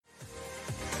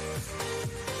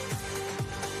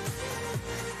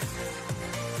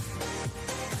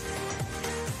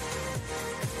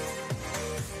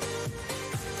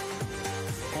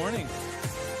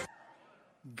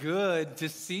good to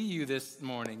see you this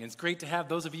morning. It's great to have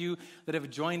those of you that have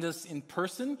joined us in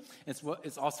person.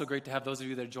 It's also great to have those of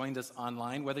you that have joined us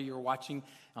online, whether you're watching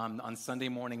on Sunday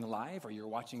morning live or you're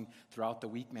watching throughout the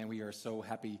week. Man, we are so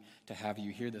happy to have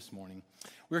you here this morning.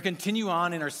 We're continue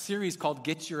on in our series called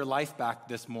Get Your Life Back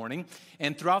this morning.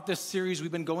 And throughout this series,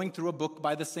 we've been going through a book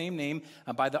by the same name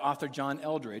by the author John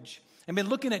Eldredge, and been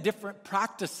looking at different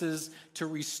practices to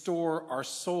restore our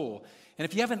soul. And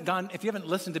if you haven't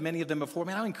listened to many of them before,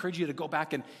 man, I would encourage you to go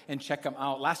back and check them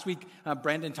out. Last week,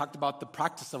 Brandon talked about the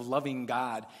practice of loving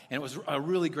God, and it was a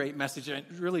really great message, and it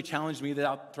really challenged me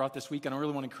throughout this week, and I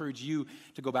really want to encourage you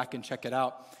to go back and check it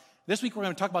out. This week, we're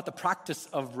going to talk about the practice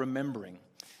of remembering.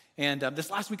 And this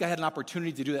last week, I had an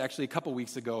opportunity to do that actually a couple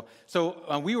weeks ago.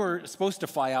 So we were supposed to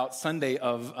fly out Sunday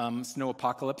of snow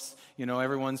apocalypse. You know,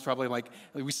 everyone's probably like,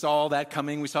 we saw that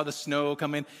coming. We saw the snow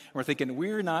coming. And we're thinking,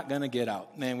 we're not going to get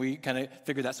out. And we kind of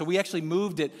figured that. So we actually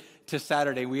moved it to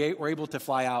Saturday. We were able to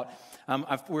fly out.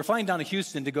 We're flying down to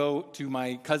Houston to go to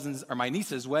my my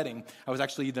niece's wedding. I was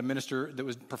actually the minister that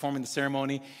was performing the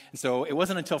ceremony. And so it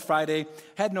wasn't until Friday.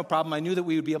 Had no problem. I knew that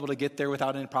we would be able to get there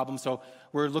without any problem. So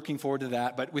we're looking forward to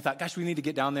that. But we thought, gosh, we need to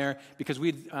get down there because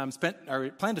we'd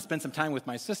planned to spend some time with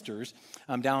my sisters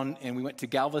down, and we went to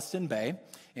Galveston Bay.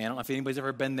 And I don't know if anybody's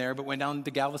ever been there, but went down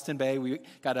to Galveston Bay. We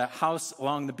got a house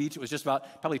along the beach. It was just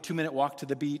about probably a 2-minute walk to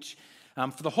the beach.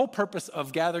 For the whole purpose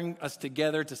of gathering us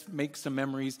together to make some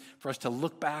memories, for us to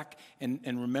look back and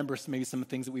remember maybe some of the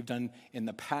things that we've done in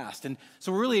the past. And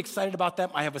so we're really excited about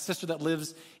that. I have a sister that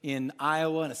lives in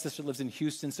Iowa and a sister that lives in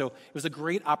Houston. So it was a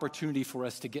great opportunity for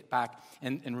us to get back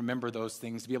and remember those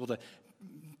things, to be able to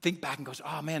think back and go,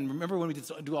 oh man, remember when we did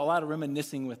do a lot of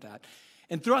reminiscing with that.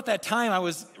 And throughout that time, I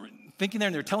was thinking there,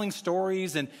 and they're telling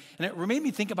stories, and it made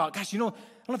me think about, gosh, I don't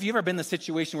know if you've ever been in the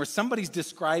situation where somebody's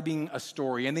describing a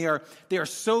story, and they are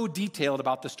so detailed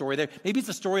about the story. Maybe it's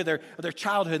a story of their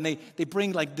childhood, and they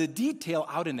bring like the detail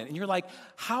out in it, and you're like,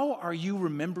 how are you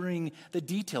remembering the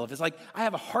detail of it? It's like, I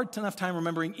have a hard enough time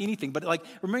remembering anything, but like,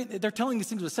 they're telling these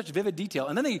things with such vivid detail,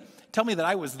 and then they tell me that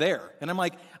I was there, and I'm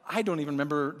like, I don't even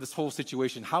remember this whole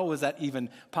situation. How was that even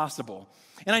possible?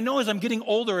 And I know as I'm getting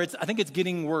older, I think it's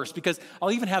getting worse, because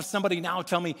I'll even have somebody now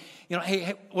tell me,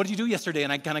 hey, what did you do yesterday?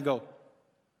 And I kind of go,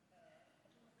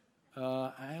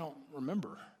 I don't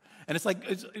remember. And it's like,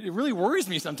 it really worries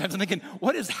me sometimes. I'm thinking,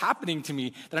 what is happening to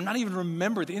me that I'm not even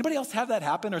remembering? Did anybody else have that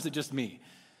happen, or is it just me?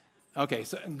 Okay,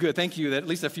 so good. Thank you that at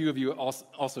least a few of you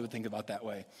also think about that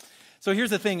way. So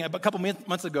here's the thing. A couple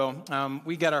months ago,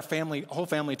 we got our whole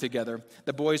family together.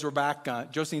 The boys were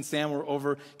back. Josie and Sam were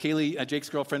over. Kaylee, Jake's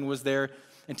girlfriend, was there.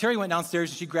 And Terry went downstairs,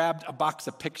 and she grabbed a box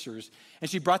of pictures. And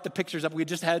she brought the pictures up. We had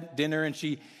just had dinner, and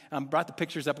she brought the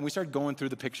pictures up, and we started going through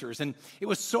the pictures. And it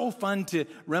was so fun to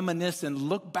reminisce and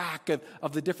look back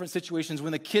of the different situations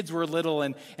when the kids were little,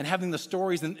 and having the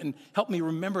stories and help me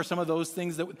remember some of those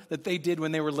things that they did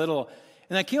when they were little.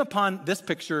 And I came upon this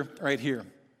picture right here.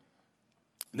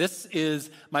 This is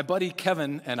my buddy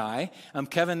Kevin and I.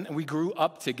 Kevin, we grew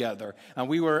up together.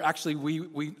 We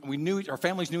knew, our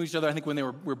families knew each other, I think, when they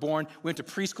were born. We went to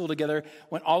preschool together,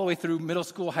 went all the way through middle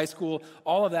school, high school,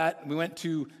 all of that. We went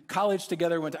to college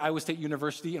together, went to Iowa State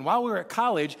University. And while we were at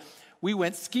college, we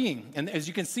went skiing. And as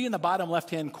you can see in the bottom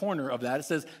left-hand corner of that, it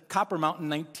says Copper Mountain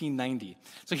 1990.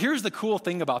 So here's the cool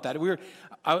thing about that.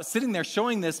 I was sitting there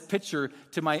showing this picture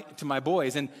to my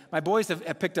boys, and my boys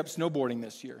have picked up snowboarding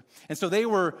this year. And so they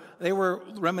were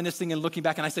reminiscing and looking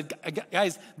back, and I said,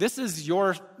 guys, this is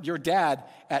your dad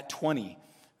at 20.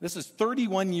 This is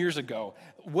 31 years ago,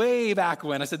 way back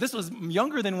when. I said, this was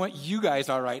younger than what you guys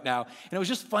are right now. And it was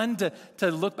just fun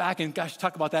to look back and, gosh,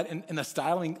 talk about that and the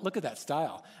styling. Look at that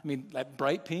style. I mean, that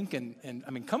bright pink and I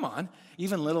mean, come on.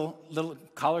 Even little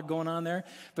collar going on there.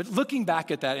 But looking back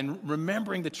at that and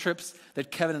remembering the trips that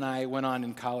Kevin and I went on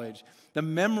in college, the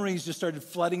memories just started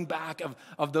flooding back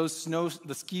of the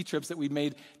ski trips that we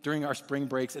made during our spring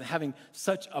breaks, and having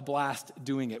such a blast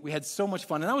doing it. We had so much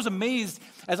fun. And I was amazed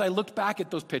as I looked back at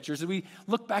those pictures, as we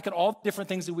looked back at all the different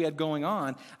things that we had going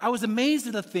on, I was amazed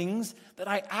at the things that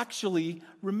I actually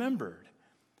remembered.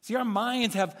 See, our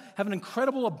minds have an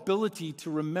incredible ability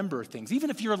to remember things. Even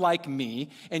if you're like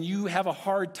me and you have a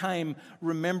hard time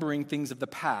remembering things of the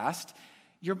past,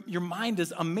 your mind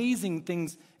does amazing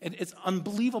things. It's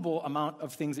unbelievable amount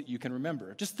of things that you can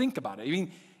remember. Just think about it. I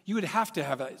mean, you would have to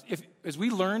have as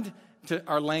we learned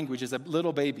our language as a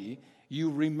little baby, you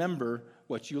remember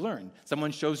what you learn.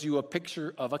 Someone shows you a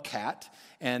picture of a cat,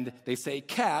 and they say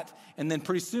cat, and then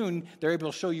pretty soon they're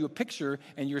able to show you a picture,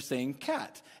 and you're saying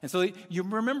cat. And so you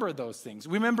remember those things.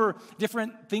 We remember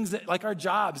different things that, like our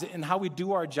jobs and how we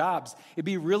do our jobs. It'd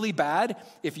be really bad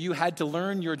if you had to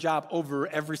learn your job over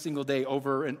every single day,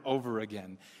 over and over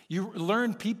again. You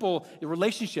learn people, the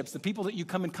relationships, the people that you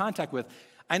come in contact with.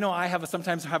 I know I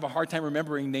sometimes have a hard time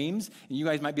remembering names, and you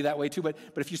guys might be that way too, but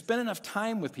if you spend enough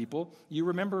time with people, you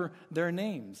remember their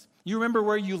names. You remember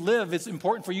where you live. It's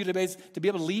important for you to be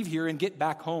able to leave here and get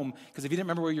back home, because if you didn't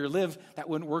remember where you live, that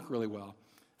wouldn't work really well.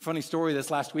 Funny story,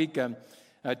 this last week,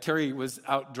 Terry was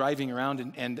out driving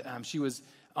around, and she was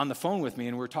on the phone with me,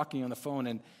 and we were talking on the phone,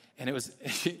 and it was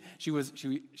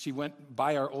she went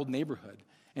by our old neighborhood.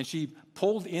 And she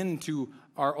pulled into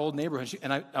our old neighborhood.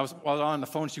 While I was on the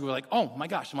phone, she was like, oh my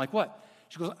gosh. I'm like, what?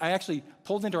 She goes, I actually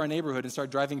pulled into our neighborhood and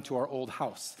started driving to our old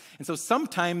house. And so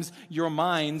sometimes your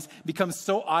minds become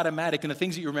so automatic in the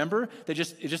things that you remember that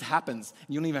it just happens.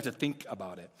 And you don't even have to think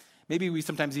about it. Maybe we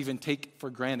sometimes even take for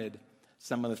granted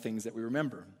some of the things that we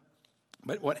remember.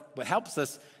 But what helps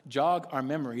us jog our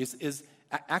memories is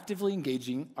actively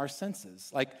engaging our senses,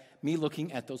 like me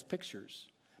looking at those pictures.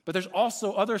 But there's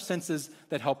also other senses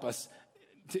that help us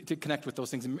to connect with those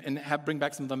things and bring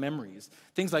back some of the memories.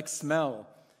 Things like smell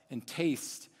and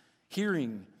taste,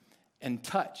 hearing and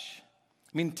touch.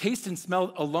 I mean, taste and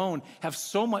smell alone have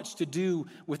so much to do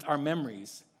with our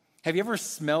memories. Have you ever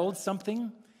smelled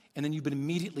something and then you've been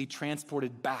immediately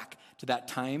transported back to that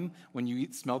time when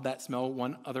you smelled that smell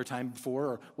one other time before,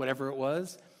 or whatever it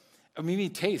was? Or maybe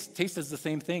taste. Taste is the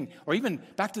same thing. Or even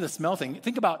back to the smell thing.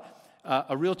 Think about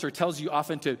a realtor tells you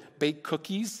often to bake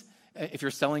cookies if you're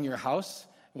selling your house.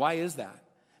 Why is that?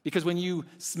 Because when you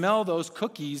smell those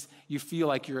cookies, you feel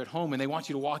like you're at home, and they want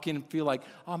you to walk in and feel like,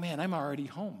 oh man, I'm already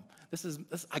home.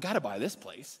 I got to buy this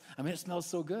place. I mean, it smells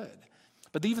so good.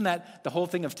 But even the whole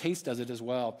thing of taste does it as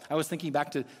well. I was thinking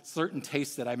back to certain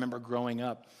tastes that I remember growing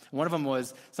up. One of them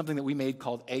was something that we made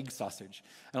called egg sausage.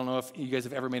 I don't know if you guys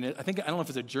have ever made it. I don't know if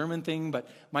it's a German thing, but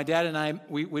my dad and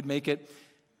we would make it.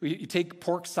 You take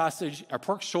pork sausage or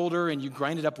pork shoulder and you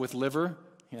grind it up with liver.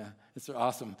 Yeah, it's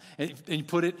awesome. And you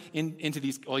put it into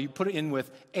these. Well, you put it in with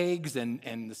eggs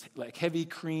and this like heavy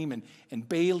cream and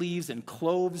bay leaves and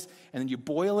cloves, and then you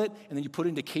boil it, and then you put it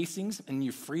into casings and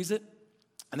you freeze it.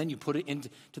 And then you put it into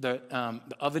the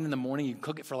oven in the morning. You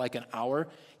cook it for like an hour.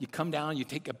 You come down, you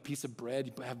take a piece of bread,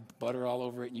 you have butter all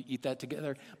over it, and you eat that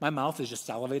together. My mouth is just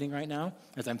salivating right now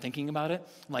as I'm thinking about it.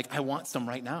 I'm like, I want some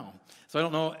right now. So I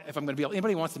don't know if I'm going to be able.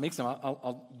 Anybody wants to make some,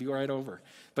 I'll be right over.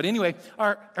 But anyway,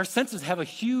 our senses have a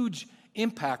huge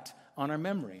impact on our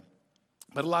memory.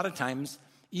 But a lot of times,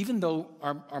 even though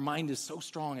our mind is so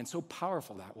strong and so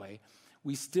powerful that way,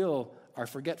 we still are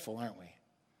forgetful, aren't we?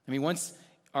 I mean, once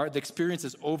the experience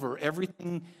is over,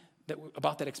 everything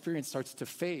about that experience starts to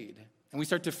fade. And we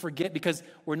start to forget because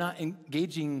we're not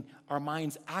engaging our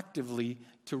minds actively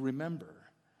to remember.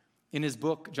 In his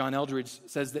book, John Eldredge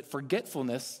says that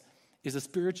forgetfulness is a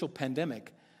spiritual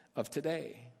pandemic of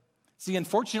today. See,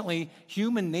 unfortunately,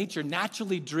 human nature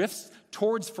naturally drifts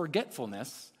towards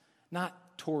forgetfulness,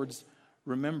 not towards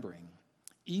remembering.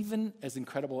 Even as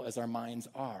incredible as our minds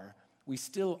are, we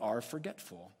still are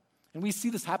forgetful. And we see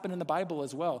this happen in the Bible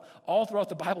as well. All throughout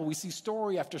the Bible, we see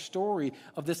story after story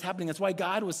of this happening. That's why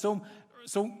God was so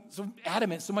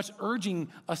adamant, so much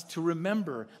urging us to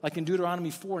remember. Like in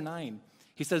Deuteronomy 4:9,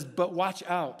 he says, "But watch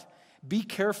out, be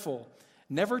careful,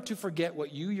 never to forget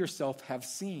what you yourself have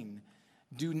seen.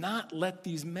 Do not let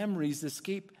these memories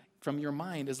escape from your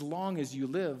mind as long as you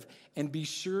live, and be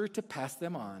sure to pass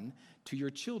them on to your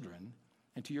children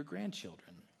and to your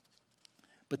grandchildren."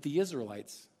 But the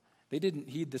Israelites, they didn't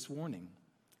heed this warning.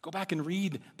 Go back and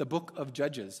read the book of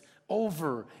Judges.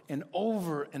 Over and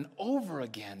over and over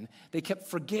again, they kept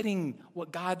forgetting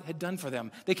what God had done for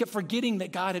them. They kept forgetting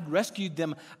that God had rescued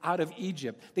them out of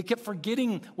Egypt. They kept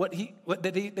forgetting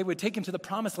that they would take him to the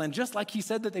promised land, just like he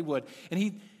said that they would.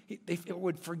 And they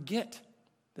would forget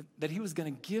that he was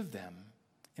going to give them,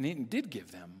 and he did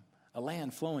give them, a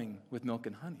land flowing with milk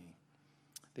and honey.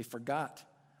 They forgot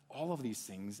all of these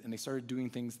things, and they started doing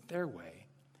things their way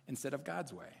instead of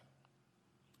God's way.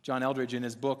 John Eldredge, in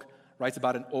his book, writes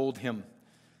about an old hymn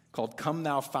called "Come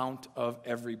Thou Fount of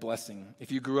Every Blessing."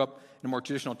 If you grew up in a more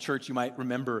traditional church, you might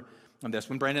remember this.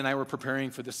 When Brandon and I were preparing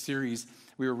for this series,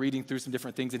 we were reading through some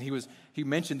different things, and he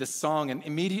mentioned this song, and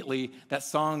immediately that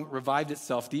song revived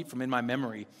itself deep from in my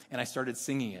memory, and I started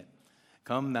singing it.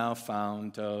 Come thou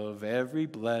fount of every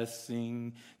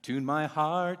blessing, tune my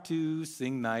heart to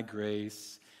sing thy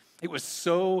grace. It was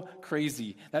so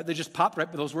crazy that they just popped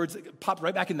right, those words popped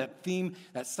right back in that theme,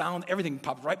 that sound, everything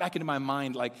popped right back into my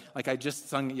mind like I just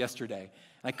sung it yesterday.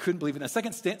 I couldn't believe it. And the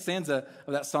second stanza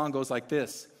of that song goes like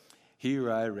this.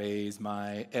 Here I raise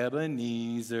my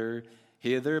Ebenezer,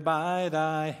 hither by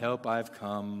thy help I've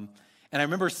come. And I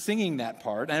remember singing that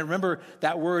part, and I remember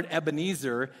that word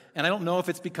Ebenezer, and I don't know if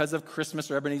it's because of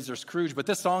Christmas or Ebenezer Scrooge, but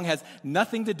this song has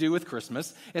nothing to do with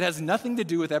Christmas. It has nothing to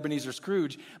do with Ebenezer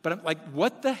Scrooge, but I'm like,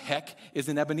 what the heck is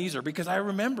an Ebenezer? Because I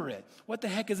remember it. What the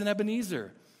heck is an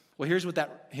Ebenezer? Well, here's what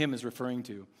that hymn is referring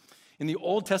to. In the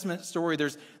Old Testament story,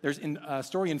 there's a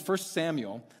story in 1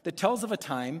 Samuel that tells of a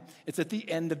time, it's at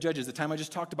the end of Judges, the time I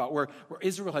just talked about, where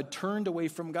Israel had turned away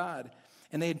from God,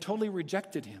 and they had totally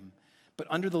rejected him. But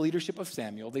under the leadership of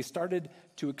Samuel, they started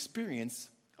to experience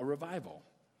a revival.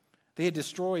 They had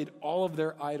destroyed all of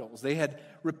their idols. They had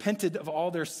repented of all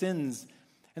their sins.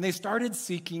 And they started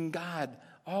seeking God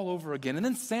all over again. And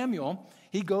then Samuel,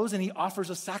 he goes and he offers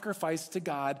a sacrifice to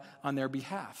God on their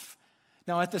behalf.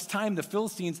 Now, at this time, the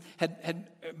Philistines had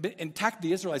attacked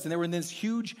the Israelites, and they were in this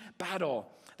huge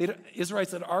battle. The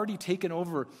Israelites had already taken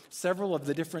over several of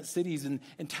the different cities and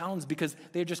towns because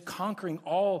they were just conquering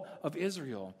all of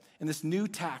Israel. And this new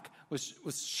attack was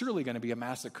surely going to be a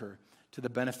massacre to the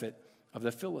benefit of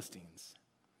the Philistines.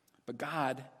 But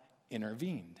God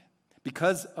intervened.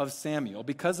 Because of Samuel,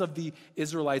 because of the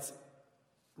Israelites'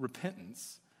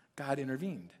 repentance, God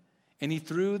intervened. And he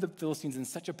threw the Philistines in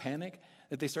such a panic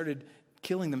that they started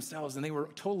killing themselves, and they were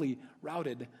totally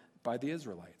routed by the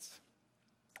Israelites.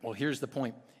 Well, here's the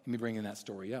point in me bringing that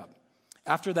story up.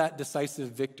 After that decisive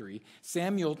victory,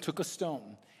 Samuel took a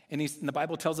stone, and the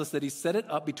Bible tells us that he set it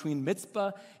up between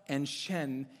Mizpah and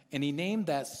Shen, and he named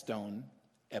that stone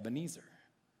Ebenezer.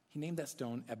 He named that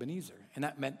stone Ebenezer, and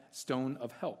that meant stone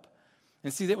of help.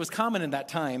 And see, it was common in that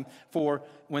time for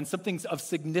when something of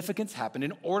significance happened,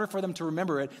 in order for them to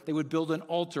remember it, they would build an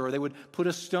altar, or they would put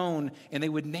a stone, and they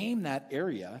would name that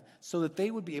area so that they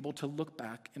would be able to look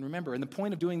back and remember. And the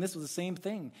point of doing this was the same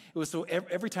thing. It was so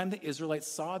every time the Israelites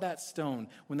saw that stone,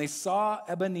 when they saw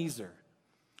Ebenezer,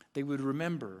 they would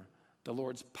remember the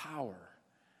Lord's power.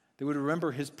 They would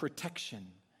remember his protection.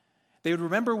 They would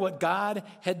remember what God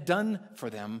had done for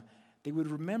them. They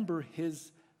would remember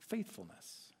his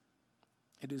faithfulness.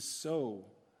 It is so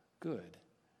good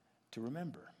to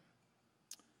remember.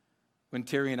 When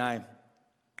Terry and I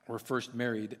were first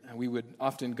married, we would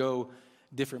often go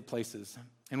different places.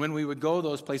 And when we would go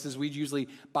those places, we'd usually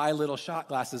buy little shot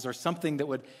glasses or something that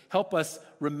would help us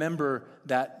remember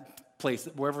that place,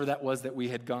 wherever that was that we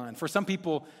had gone. For some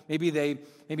people, maybe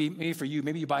for you,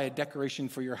 maybe you buy a decoration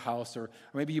for your house, or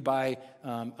maybe you buy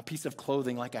a piece of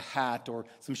clothing like a hat or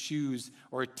some shoes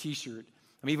or a t-shirt.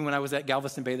 Even when I was at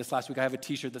Galveston Bay this last week, I have a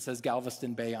t-shirt that says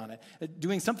Galveston Bay on it,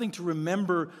 doing something to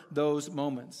remember those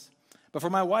moments. But for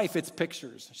my wife, it's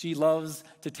pictures. She loves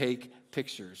to take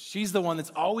pictures. She's the one that's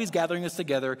always gathering us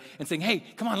together and saying, hey,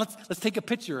 come on, let's take a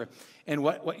picture. And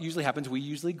what usually happens, we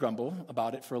usually grumble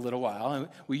about it for a little while, and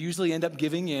we usually end up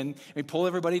giving in, and we pull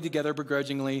everybody together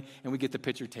begrudgingly, and we get the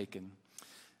picture taken.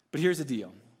 But here's the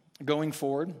deal. Going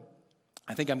forward,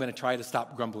 I think I'm going to try to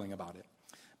stop grumbling about it,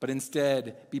 but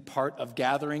instead be part of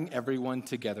gathering everyone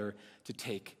together to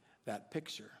take that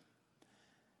picture.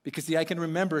 Because, see, I can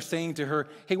remember saying to her,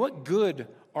 hey, what good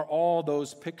are all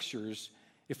those pictures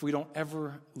if we don't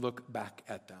ever look back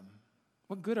at them?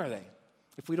 What good are they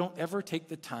if we don't ever take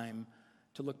the time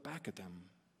to look back at them?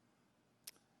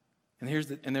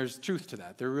 And there's truth to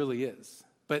that. There really is.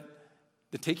 But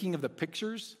the taking of the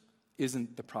pictures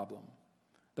isn't the problem.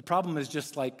 The problem is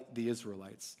just like the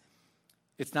Israelites.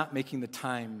 It's not making the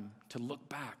time to look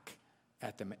back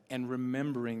at them and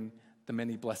remembering the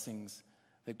many blessings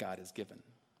that God has given.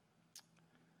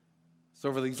 So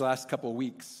over these last couple of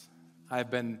weeks, I've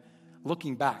been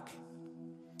looking back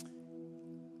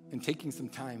and taking some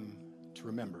time to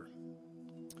remember.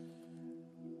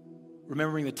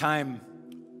 Remembering the time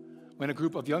when a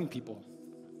group of young people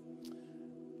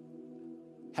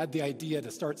had the idea to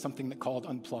start something that called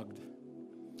Unplugged,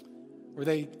 where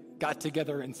they got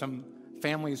together in some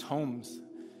families' homes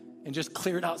and just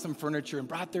cleared out some furniture and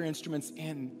brought their instruments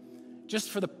in just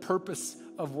for the purpose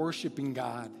of worshiping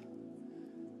God.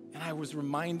 And I was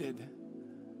reminded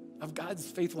of God's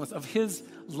faithfulness, of his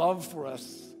love for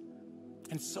us,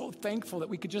 and so thankful that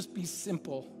we could just be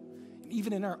simple, and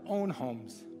even in our own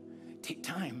homes, take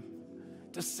time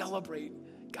to celebrate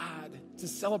God, to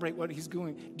celebrate what he's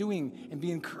doing, and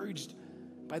be encouraged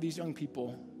by these young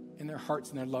people in their hearts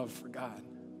and their love for God.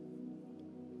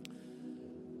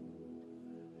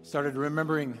 Started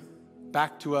remembering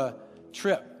back to a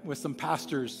trip with some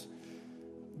pastors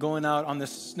going out on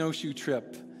this snowshoe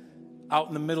trip out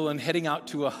in the middle and heading out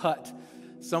to a hut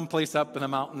someplace up in the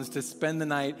mountains to spend the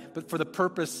night, but for the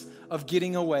purpose of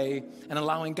getting away and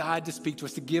allowing God to speak to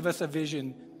us, to give us a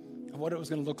vision of what it was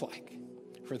going to look like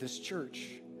for this church,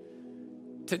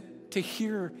 to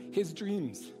hear his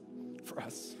dreams for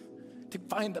us, to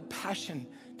find the passion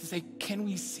to say, can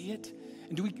we see it?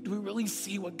 And do we really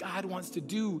see what God wants to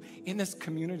do in this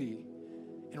community,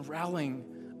 and rallying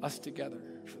us together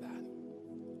for that?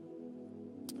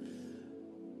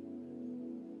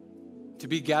 To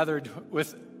be gathered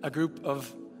with a group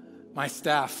of my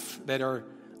staff that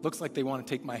looks like they want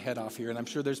to take my head off here, and I'm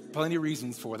sure there's plenty of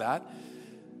reasons for that.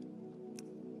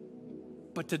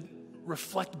 But to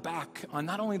reflect back on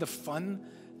not only the fun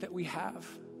that we have,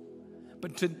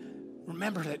 but to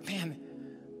remember that, man,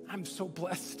 I'm so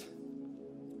blessed.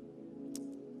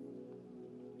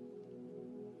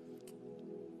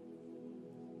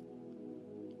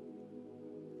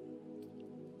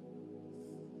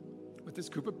 With this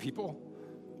group of people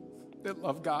that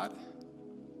love God,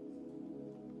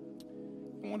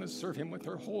 they want to serve him with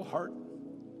their whole heart.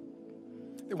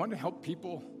 They want to help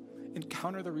people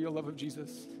encounter the real love of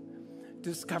Jesus,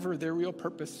 discover their real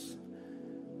purpose,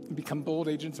 and become bold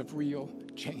agents of real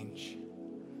change.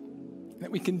 And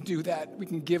that we can do that. We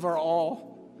can give our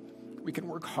all. We can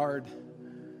work hard,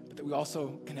 but that we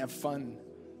also can have fun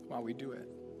while we do it.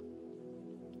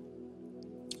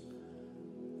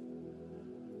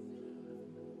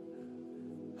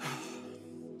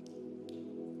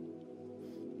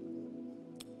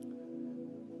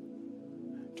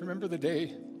 To remember the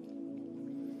day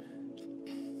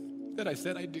that I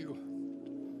said I do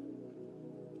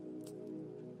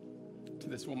to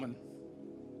this woman,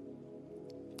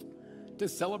 to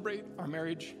celebrate our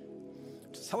marriage,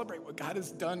 to celebrate what God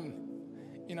has done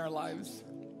in our lives,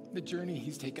 the journey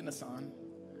he's taken us on,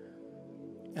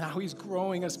 and how he's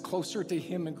growing us closer to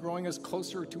him and growing us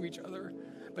closer to each other,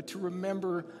 but to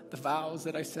remember the vows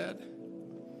that I said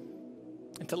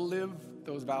and to live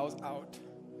those vows out,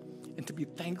 and to be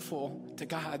thankful to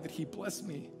God that he blessed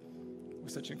me with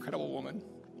such an incredible woman.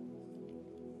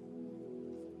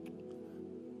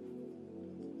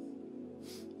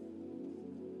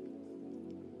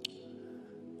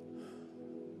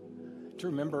 To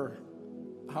remember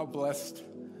how blessed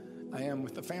I am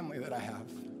with the family that I have.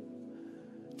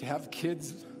 To have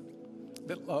kids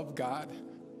that love God.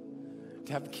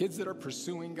 To have kids that are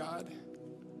pursuing God.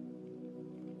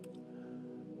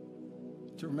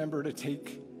 To remember to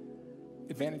take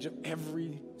advantage of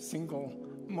every single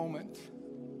moment.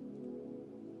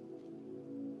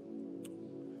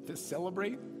 To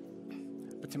celebrate,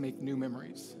 but to make new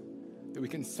memories that we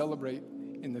can celebrate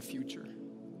in the future.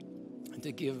 And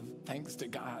to give thanks to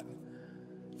God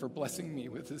for blessing me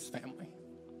with his family.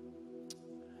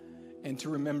 And to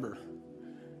remember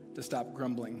to stop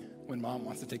grumbling when mom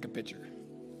wants to take a picture.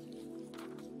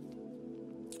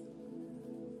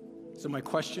 So my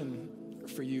question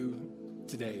for you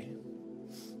today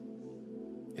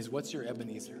is, what's your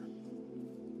Ebenezer?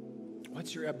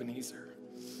 What's your Ebenezer?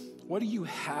 What do you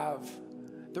have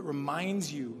that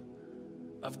reminds you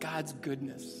of God's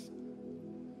goodness,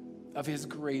 of his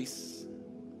grace,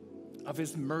 of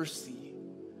his mercy?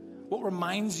 What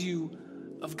reminds you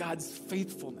of God's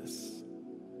faithfulness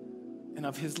and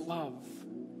of his love?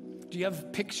 Do you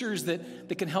have pictures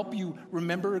that can help you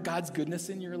remember God's goodness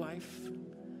in your life?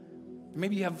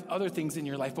 Maybe you have other things in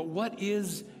your life, but what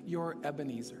is your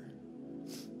Ebenezer?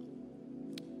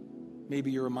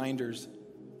 Maybe your reminders,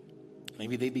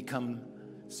 maybe they become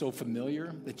so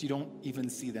familiar that you don't even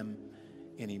see them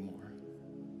anymore.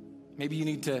 Maybe you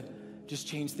need to just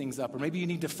change things up, or maybe you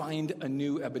need to find a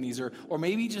new Ebenezer, or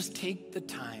maybe just take the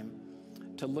time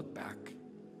to look back,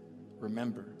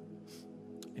 remember,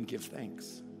 and give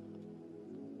thanks.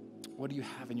 What do you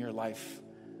have in your life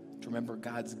to remember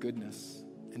God's goodness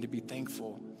and to be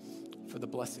thankful for the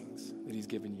blessings that he's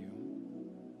given you?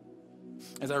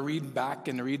 As I read back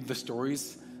and read the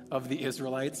stories of the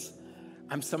Israelites,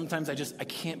 I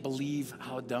can't believe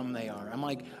how dumb they are. I'm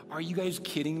like, are you guys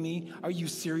kidding me? Are you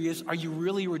serious? Are you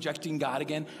really rejecting God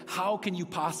again? How can you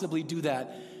possibly do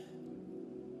that?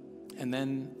 And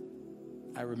then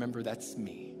I remember that's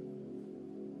me.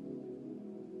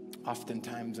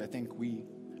 Oftentimes, I think we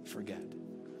forget.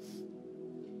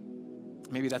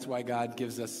 Maybe that's why God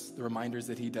gives us the reminders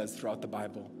that he does throughout the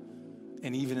Bible.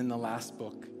 And even in the last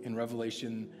book, in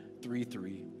Revelation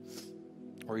 3:3,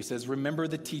 where he says, remember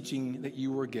the teaching that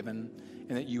you were given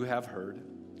and that you have heard.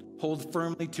 Hold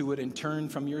firmly to it and turn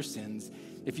from your sins.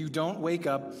 If you don't wake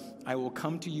up, I will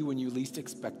come to you when you least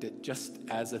expect it, just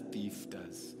as a thief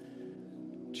does.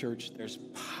 Church, there's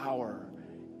power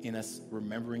in us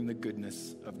remembering the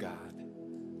goodness of God.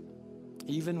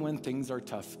 even when things are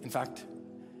tough. In fact,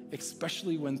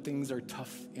 especially when things are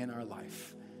tough in our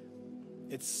life.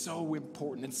 It's so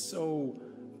important. It's so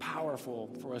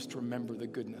powerful for us to remember the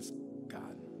goodness of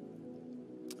God.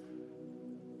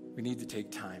 We need to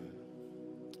take time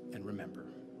and remember.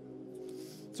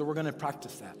 So we're going to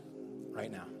practice that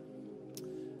right now.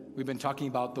 We've been talking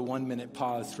about the 1-minute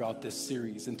pause throughout this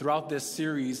series. And throughout this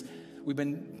series, we've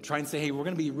been trying to say, hey, we're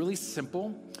going to be really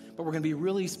simple, but we're going to be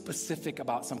really specific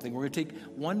about something. We're going to take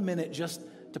 1 minute just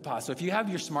to pause. So if you have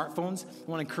your smartphones, I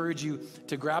want to encourage you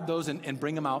to grab those and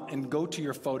bring them out and go to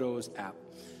your Photos app.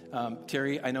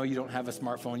 Terry, I know you don't have a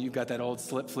smartphone. You've got that old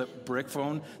flip brick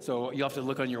phone, so you'll have to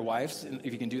look on your wife's. And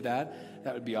if you can do that,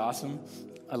 that would be awesome.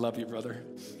 I love you, brother.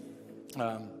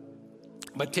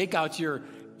 But take out your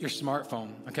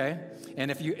smartphone, okay?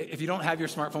 And if you don't have your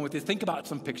smartphone with you, think about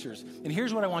some pictures. And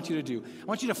here's what I want you to do. I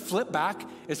want you to flip back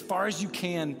as far as you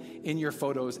can in your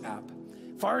Photos app.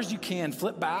 Far as you can,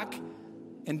 flip back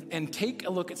and take a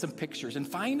look at some pictures and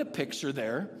find a picture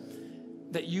there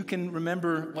that you can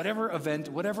remember whatever event,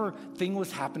 whatever thing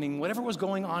was happening, whatever was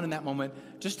going on in that moment,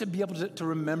 just to be able to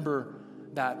remember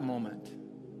that moment.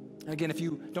 And again, if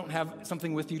you don't have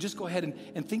something with you, just go ahead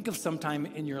and think of some time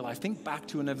in your life. Think back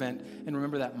to an event and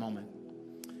remember that moment.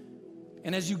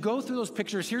 And as you go through those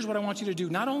pictures, here's what I want you to do.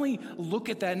 Not only look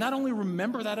at that, not only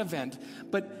remember that event,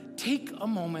 but take a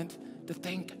moment to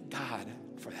thank God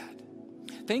for that.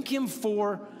 Thank Him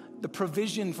for the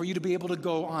provision for you to be able to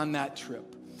go on that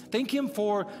trip. Thank Him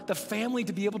for the family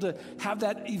to be able to have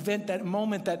that event, that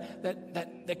moment,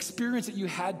 that experience that you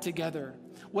had together.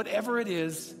 Whatever it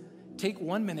is, take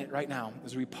 1 minute right now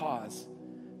as we pause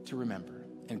to remember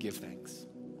and give thanks.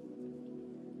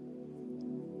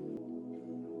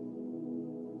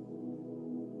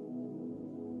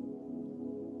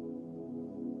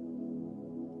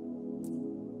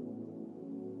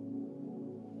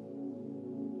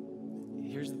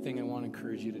 Here's the thing I want to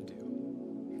encourage you to do.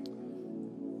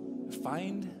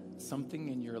 Find something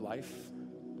in your life.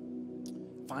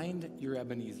 Find your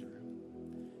Ebenezer.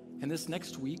 And this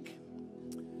next week,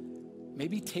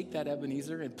 maybe take that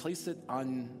Ebenezer and place it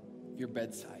on your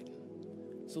bedside.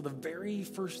 So the very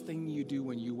first thing you do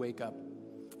when you wake up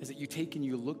is that you take and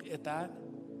you look at that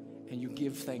and you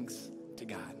give thanks to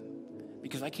God.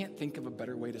 Because I can't think of a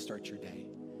better way to start your day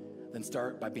than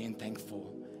start by being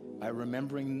thankful, by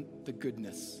remembering the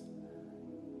goodness,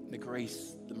 the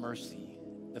grace, the mercy,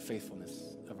 the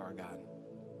faithfulness of our God.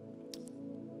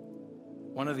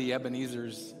 One of the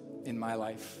Ebenezers in my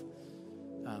life,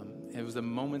 it was the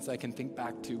moments I can think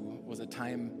back to, was a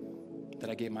time that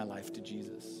I gave my life to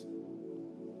Jesus.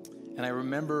 And I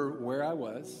remember where I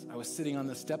was. I was sitting on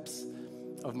the steps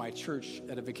of my church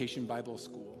at a vacation Bible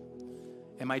school.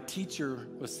 And my teacher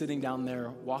was sitting down there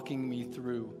walking me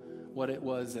through what it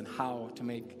was and how to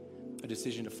make a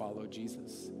decision to follow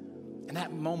Jesus. And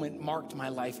that moment marked my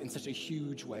life in such a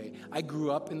huge way. I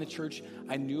grew up in the church.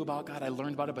 I knew about God. I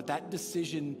learned about it. But that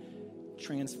decision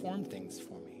transformed things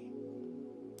for me.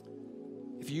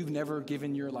 If you've never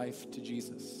given your life to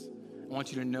Jesus, I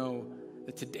want you to know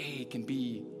that today can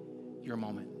be your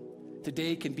moment.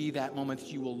 Today can be that moment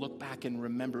that you will look back and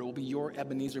remember. It will be your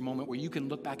Ebenezer moment where you can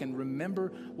look back and remember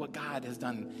what God has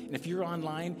done. And if you're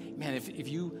online, man, if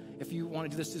you want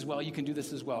to do this as well, you can do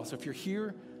this as well. So if you're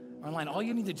here online, all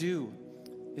you need to do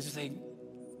is to say,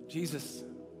 Jesus,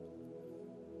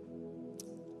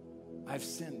 I've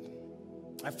sinned.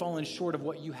 I've fallen short of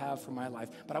what you have for my life,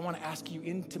 but I want to ask you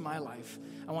into my life.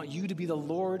 I want you to be the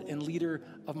Lord and leader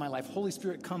of my life. Holy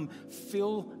Spirit, come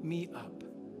fill me up.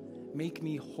 Make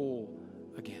me whole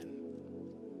again.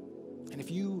 And if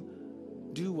you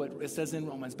do what it says in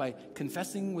Romans by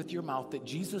confessing with your mouth that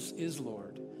Jesus is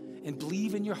Lord and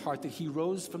believe in your heart that he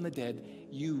rose from the dead,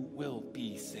 you will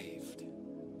be saved.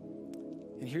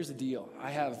 And here's the deal. I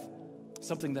have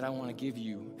something that I want to give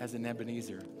you as an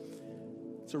Ebenezer.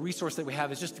 It's a resource that we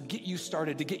have is just to get you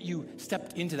started, to get you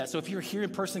stepped into that. So if you're here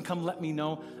in person, come let me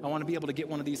know. I want to be able to get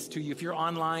one of these to you. If you're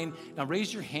online, now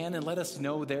raise your hand and let us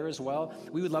know there as well.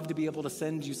 We would love to be able to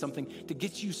send you something to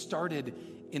get you started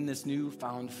in this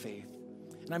newfound faith.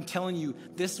 And I'm telling you,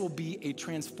 this will be a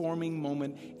transforming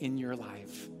moment in your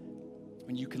life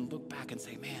when you can look back and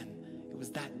say, man, it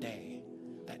was that day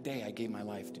I gave my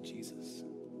life to Jesus.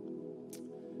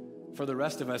 For the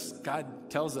rest of us, God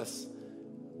tells us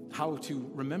how to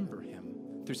remember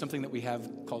him through something that we have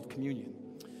called communion.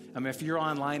 If you're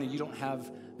online and you don't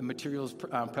have the materials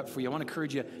prepped for you, I want to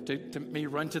encourage you to maybe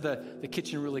run to the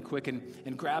kitchen really quick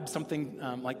and grab something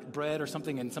like bread or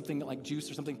something and something like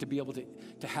juice or something to be able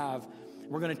to have.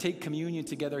 we're going to take communion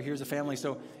together here as a family.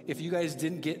 So if you guys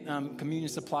didn't get communion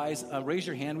supplies, raise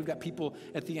your hand. We've got people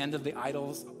at the end of the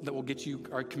aisles that will get you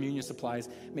our communion supplies.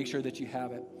 Make sure that you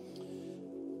have it.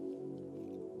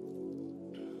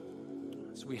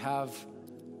 So we have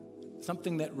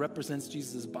something that represents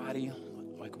Jesus' body,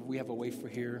 like we have a wafer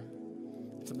here,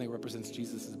 something that represents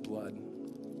Jesus' blood.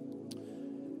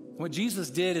 What Jesus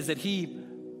did is that he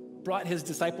brought his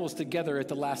disciples together at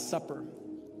the Last Supper,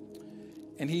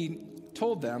 and he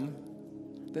told them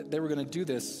that they were going to do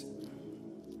this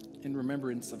in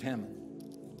remembrance of him.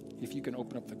 If you can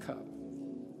open up the cup.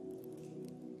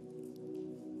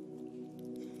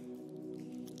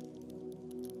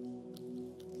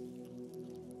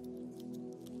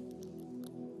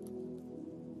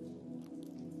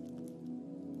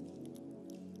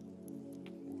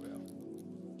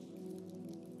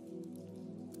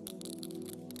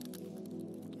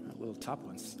 Top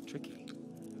one's tricky.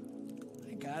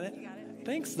 I got it. You got it.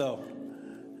 Thanks, though.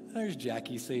 There's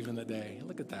Jackie saving the day.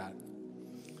 Look at that.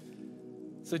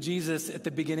 So Jesus, at the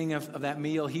beginning of that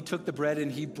meal, he took the bread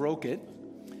and he broke it.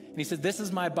 And he said, "This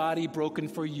is my body broken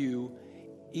for you.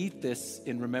 Eat this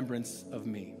in remembrance of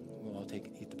me." We'll all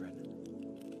eat the bread.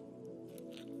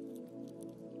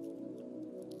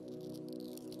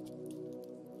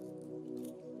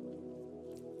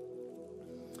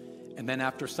 And then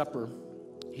after supper,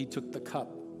 he took the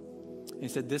cup and he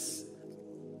said, "This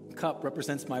cup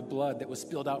represents my blood that was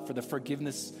spilled out for the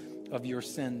forgiveness of your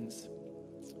sins.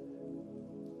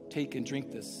 Take and drink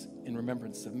this in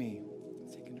remembrance of me."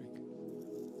 Take and drink.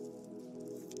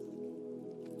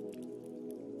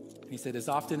 And he said, "As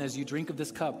often as you drink of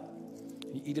this cup,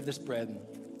 you eat of this bread,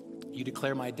 you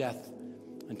declare my death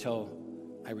until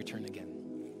I return again."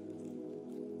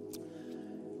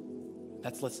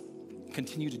 Let's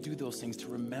continue to do those things to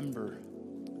remember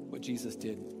what Jesus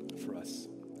did for us.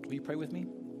 Will you pray with me?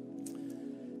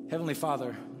 Heavenly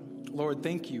Father, Lord,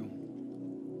 thank you.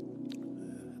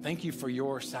 Thank you for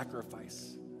your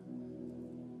sacrifice.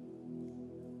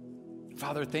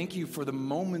 Father, thank you for the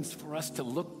moments for us to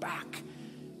look back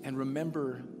and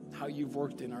remember how you've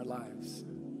worked in our lives.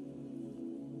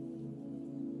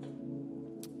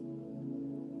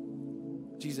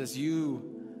 Jesus, you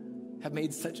have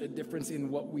made such a difference in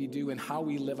what we do and how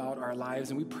we live out our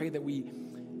lives, and we pray that we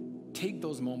take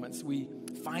those moments, we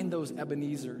find those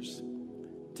Ebenezers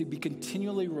to be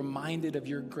continually reminded of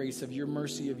your grace, of your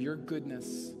mercy, of your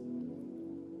goodness.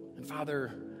 And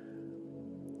Father,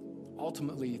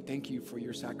 ultimately, thank you for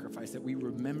your sacrifice, that we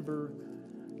remember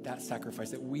that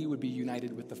sacrifice, that we would be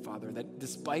united with the Father, that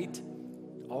despite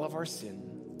all of our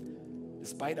sin,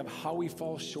 despite of how we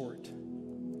fall short,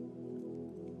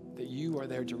 that you are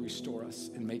there to restore us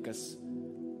and make us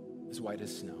as white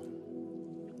as snow.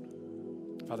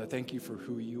 Father, thank you for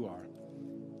who you are.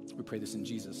 We pray this in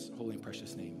Jesus' holy and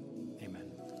precious name.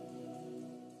 Amen.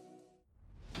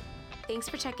 Thanks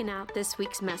for checking out this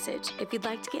week's message. If you'd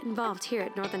like to get involved here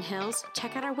at Northern Hills,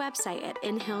 check out our website at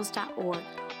inhills.org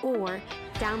or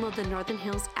download the Northern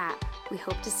Hills app. We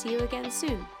hope to see you again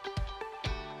soon.